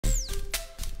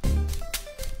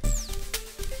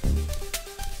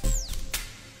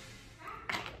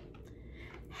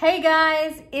Hey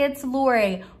guys, it's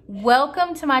Lori.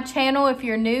 Welcome to my channel. If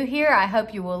you're new here, I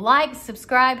hope you will like,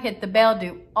 subscribe, hit the bell,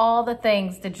 do all the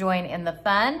things to join in the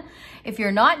fun. If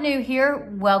you're not new here,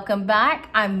 welcome back.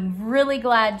 I'm really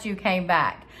glad you came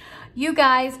back. You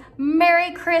guys,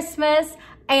 Merry Christmas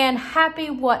and happy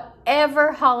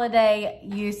whatever holiday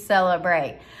you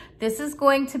celebrate. This is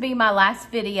going to be my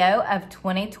last video of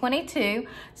 2022.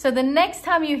 So the next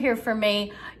time you hear from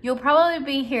me, you'll probably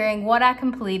be hearing what I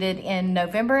completed in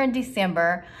November and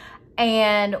December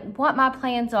and what my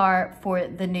plans are for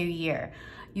the new year.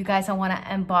 You guys, I want to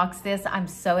unbox this. I'm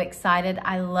so excited.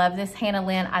 I love this Hannah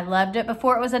Lynn. I loved it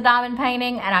before it was a diamond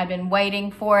painting and I've been waiting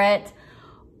for it.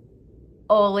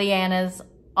 Oliana's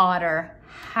Otter.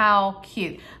 How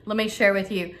cute. Let me share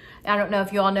with you. I don't know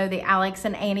if you all know the Alex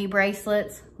and Annie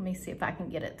bracelets. Let me see if I can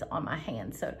get it on my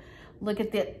hand. So look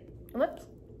at this. Whoops.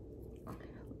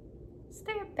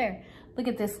 Stay up there. Look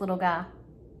at this little guy.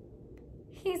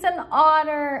 He's an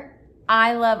otter.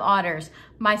 I love otters.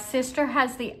 My sister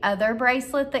has the other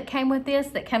bracelet that came with this,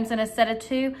 that comes in a set of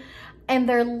two, and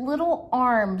their little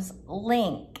arms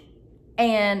link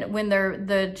and when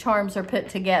the charms are put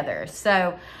together.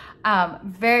 So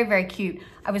very, very cute.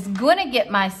 I was going to get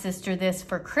my sister this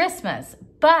for Christmas,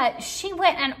 but she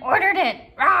went and ordered it.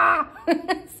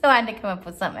 So I had to come up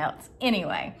with something else.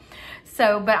 Anyway,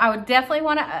 but I would definitely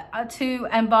want to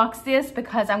unbox this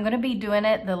because I'm going to be doing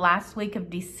it the last week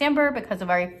of December because I've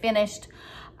already finished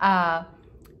my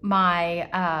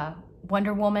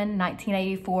Wonder Woman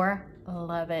 1984.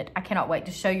 Love it. I cannot wait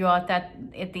to show you all that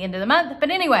at the end of the month.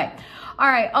 But anyway, all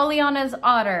right, Oliana's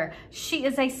Otter. She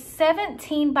is a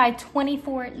 17 by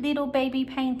 24 little baby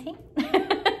painting.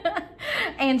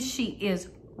 And she is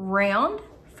round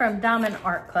from Diamond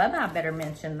Art Club. I better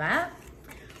mention that.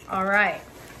 All right.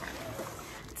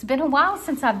 It's been a while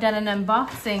since I've done an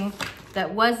unboxing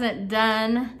that wasn't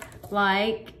done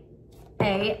like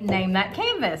a Name That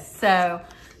Canvas. So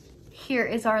here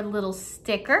is our little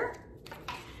sticker.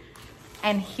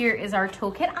 And here is our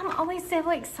toolkit. I'm always so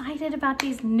excited about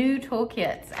these new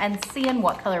toolkits and seeing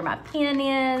what color my pen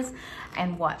is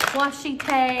and what washi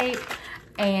tape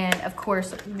and of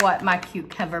course what my cute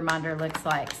cover binder looks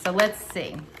like. So let's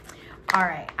see. All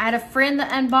right, I had a friend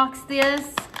that unboxed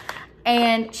this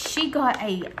and she got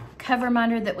a cover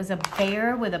binder that was a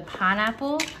bear with a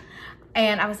pineapple.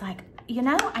 And I was like, you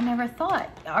know, I never thought,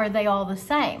 are they all the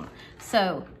same?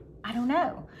 So I don't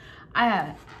know.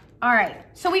 All right,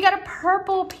 so we got a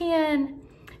purple pen.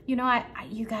 You know,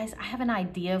 you guys, I have an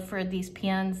idea for these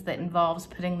pens that involves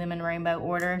putting them in rainbow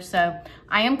order. So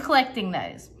I am collecting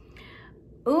those.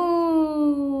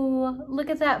 Ooh, look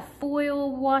at that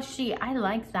foil washi. I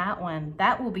like that one.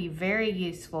 That will be very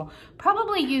useful.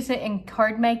 Probably use it in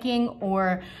card making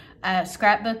or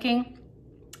scrapbooking.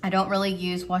 I don't really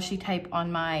use washi tape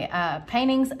on my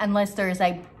paintings unless there is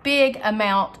a big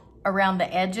amount around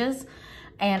the edges.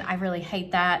 And I really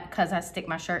hate that because I stick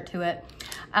my shirt to it.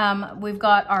 We've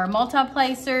got our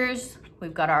multi-placers.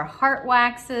 We've got our heart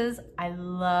waxes. I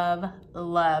love,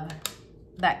 love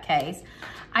that case.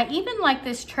 I even like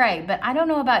this tray, but I don't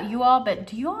know about you all, but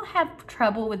do you all have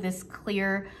trouble with this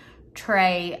clear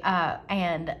tray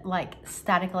and like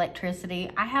static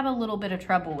electricity? I have a little bit of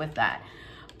trouble with that.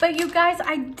 But you guys,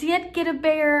 I did get a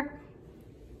bear,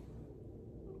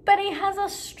 but he has a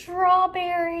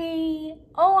strawberry.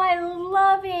 Oh, I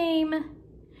love him.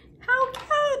 How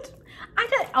cute.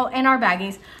 Oh, and our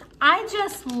baggies. I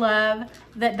just love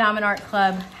that Diamond Art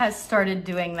Club has started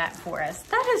doing that for us.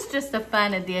 That is just a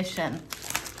fun addition.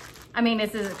 I mean,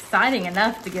 this is exciting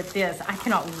enough to get this. I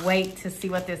cannot wait to see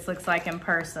what this looks like in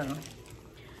person.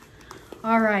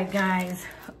 All right, guys.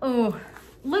 Oh,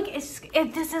 look,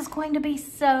 this is going to be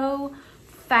so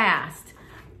fast.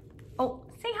 Oh,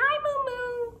 say hi, Moo Moo.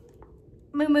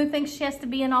 Moo Moo thinks she has to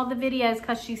be in all the videos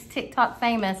because she's TikTok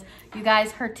famous. You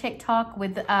guys, her TikTok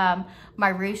with my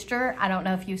rooster, I don't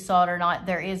know if you saw it or not.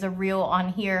 There is a reel on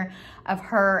here of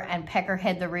her and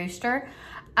Peckerhead the rooster.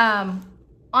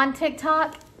 On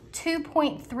TikTok,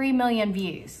 2.3 million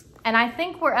views. And I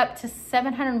think we're up to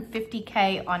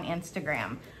 750K on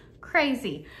Instagram.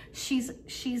 Crazy. She's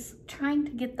trying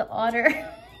to get the otter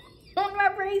on my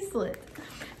bracelet.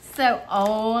 So,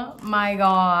 oh my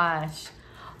gosh.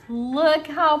 Look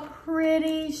how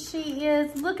pretty she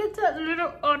is. Look at that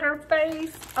little otter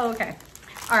face. Oh, okay.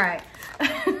 All right.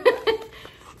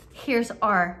 Here's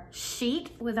our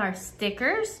sheet with our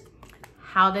stickers.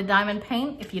 How to diamond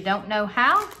paint if you don't know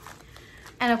how.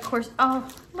 And of course, oh,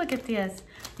 look at this.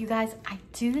 You guys, I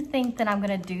do think that I'm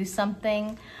gonna do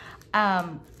something.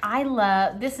 I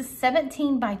love, this is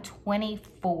 17 by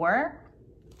 24.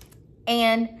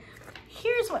 And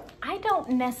here's what, I don't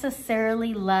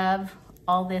necessarily love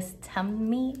all this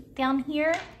tummy down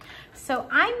here. So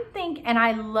I'm thinking, and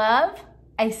I love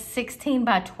a 16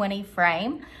 by 20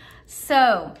 frame.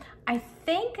 So I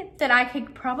think that I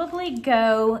could probably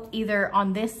go either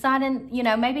on this side and, you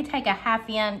know, maybe take a 1/2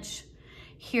 inch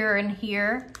here and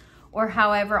here, or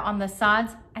however on the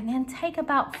sides, and then take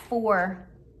about 4,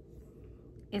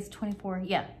 is 24,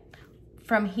 yeah,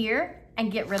 from here,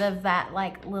 and get rid of that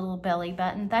like little belly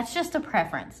button. That's just a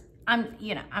preference. I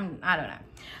don't know.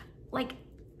 Like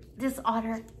this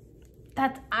Otter,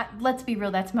 let's be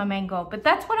real, that's my main goal. But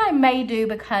that's what I may do,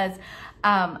 because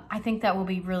I think that will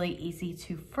be really easy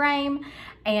to frame,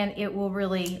 and it will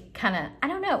really kind of, I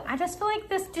don't know, I just feel like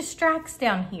this distracts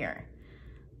down here.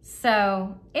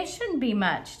 So it shouldn't be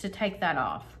much to take that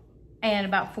off, and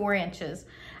about 4 inches.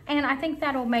 And I think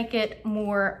that'll make it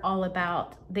more all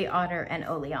about the Otter and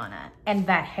Oliana. And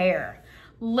that hair.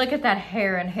 Look at that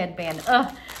hair and headband.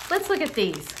 Ugh. Let's look at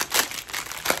these.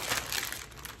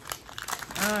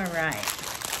 All right.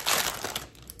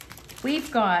 We've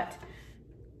got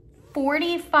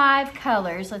 45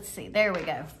 colors. Let's see. There we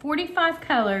go. 45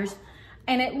 colors.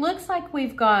 And it looks like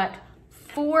we've got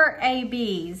 4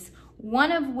 ABs,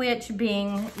 one of which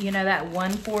being, you know, that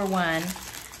 141.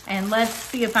 And let's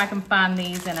see if I can find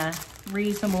these in a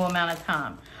reasonable amount of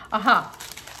time. Aha.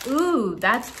 Ooh,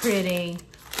 that's pretty.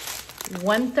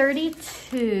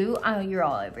 132. Oh, you're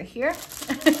all over here.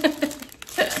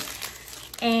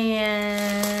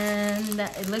 And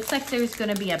it looks like there's going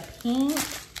to be a pink.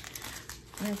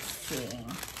 Let's see.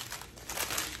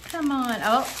 Come on.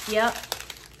 Oh, yep.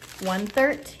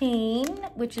 113,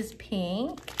 which is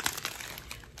pink.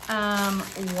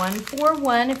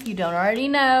 141, if you don't already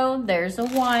know, there's a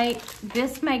white.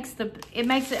 This makes it,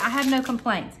 I have no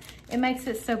complaints. It makes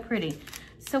it so pretty.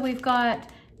 So we've got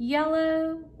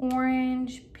yellow,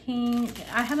 orange, pink.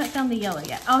 I haven't found the yellow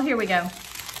yet. Oh, here we go.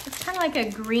 It's kind of like a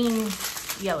green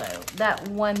yellow, that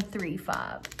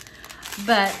 135.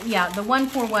 But yeah, the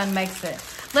 141 makes it.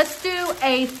 Let's do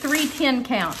a 310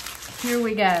 count. Here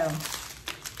we go.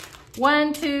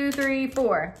 1, 2, 3,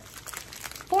 4.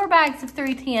 4 bags of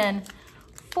 310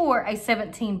 for a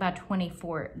 17 by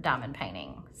 24 diamond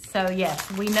painting. So yes,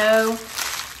 we know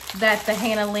that the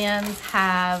Hannah Lynn's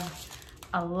have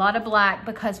a lot of black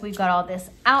because we've got all this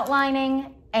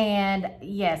outlining, and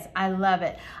yes, I love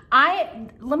it.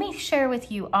 Let me share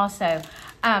with you also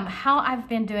how I've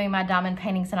been doing my diamond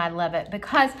paintings, and I love it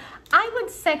because I would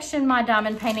section my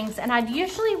diamond paintings, and I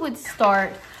usually would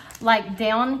start like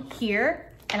down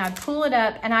here, and I'd pull it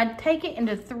up, and I'd take it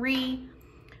into 3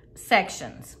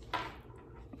 sections.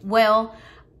 Well,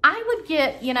 I would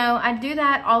get, you know, I'd do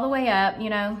that all the way up, you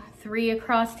know, 3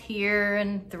 across here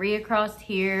and 3 across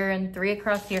here and 3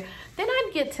 across here. Then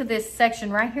I'd get to this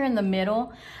section right here in the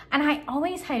middle, and I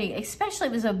always hated it, especially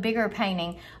if it was a bigger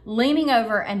painting, leaning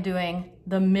over and doing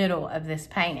the middle of this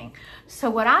painting. So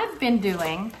what I've been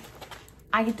doing,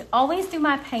 I always do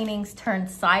my paintings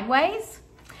turned sideways,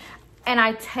 and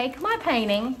I take my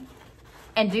painting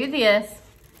and do this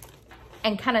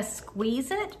and kind of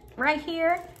squeeze it right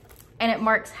here, and it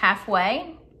marks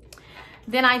halfway.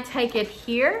 Then I take it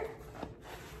here,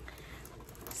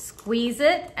 squeeze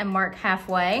it, and mark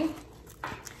halfway.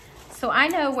 So I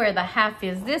know where the half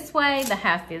is this way, the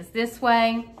half is this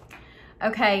way.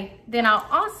 Okay, then I'll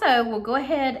also will go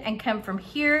ahead and come from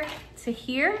here to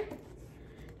here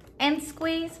and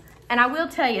squeeze. And I will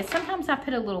tell you, sometimes I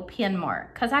put a little pin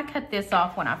mark because I cut this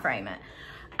off when I frame it.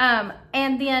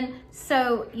 And then,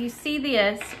 so you see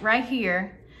this right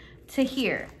here to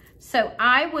here. So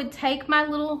I would take my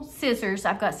little scissors.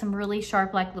 I've got some really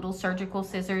sharp, like little surgical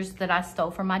scissors that I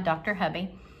stole from my Dr.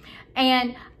 Hubby.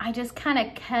 And I just kind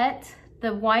of cut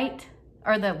the white,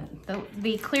 or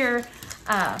the clear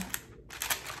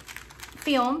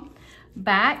film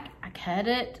back. I cut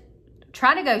it,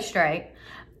 try to go straight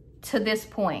to this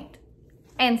point.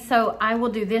 And so I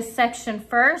will do this section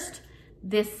first,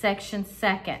 this section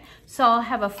second. So I'll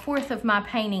have 1/4 of my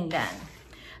painting done.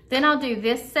 Then I'll do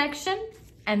this section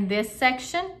and this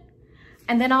section,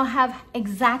 and then I'll have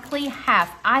exactly half.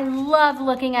 I love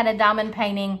looking at a diamond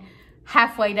painting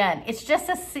halfway done. It's just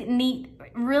a neat,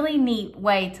 really neat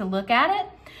way to look at it.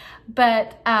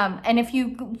 But, and if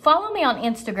you follow me on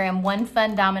Instagram, One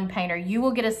Fun Diamond Painter, you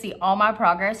will get to see all my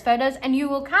progress photos, and you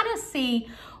will kind of see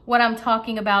what I'm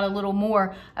talking about a little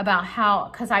more about how,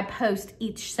 because I post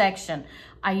each section.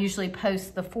 I usually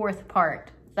post the 4th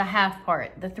part, the half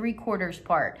part, the 3/4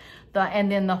 part,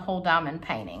 and then the whole diamond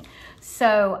painting.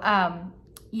 So,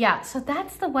 yeah, so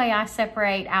that's the way I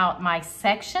separate out my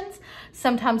sections.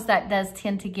 Sometimes that does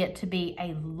tend to get to be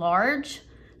a large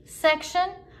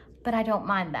section, but I don't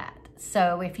mind that.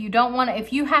 So if you don't want to,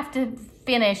 if you have to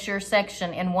finish your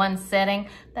section in one setting,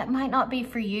 that might not be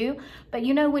for you. But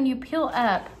you know, when you peel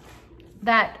up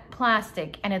that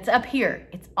plastic and it's up here,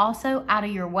 it's also out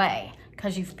of your way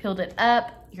because you've peeled it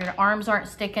up, your arms aren't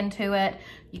sticking to it,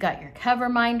 you got your cover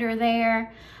minder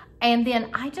there. And then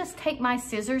I just take my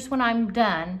scissors when I'm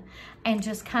done and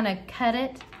just kind of cut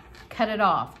it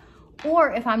off.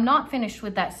 Or if I'm not finished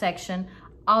with that section,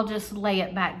 I'll just lay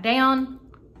it back down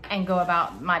and go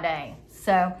about my day.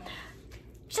 So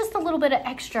just a little bit of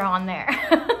extra on there.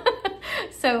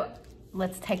 So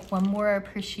let's take one more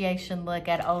appreciation look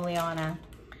at Oliana.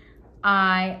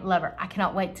 I love her. I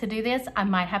cannot wait to do this. I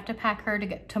might have to pack her to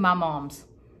go to my mom's.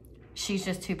 She's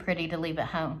just too pretty to leave at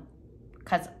home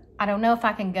because I don't know if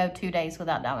I can go 2 days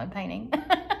without diamond painting.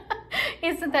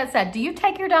 Isn't that sad? Do you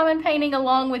take your diamond painting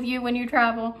along with you when you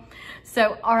travel?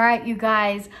 So, all right, you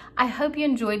guys, I hope you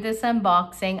enjoyed this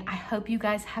unboxing. I hope you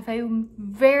guys have a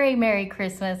very Merry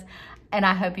Christmas, and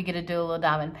I hope you get to do a little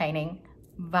diamond painting.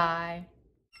 Bye.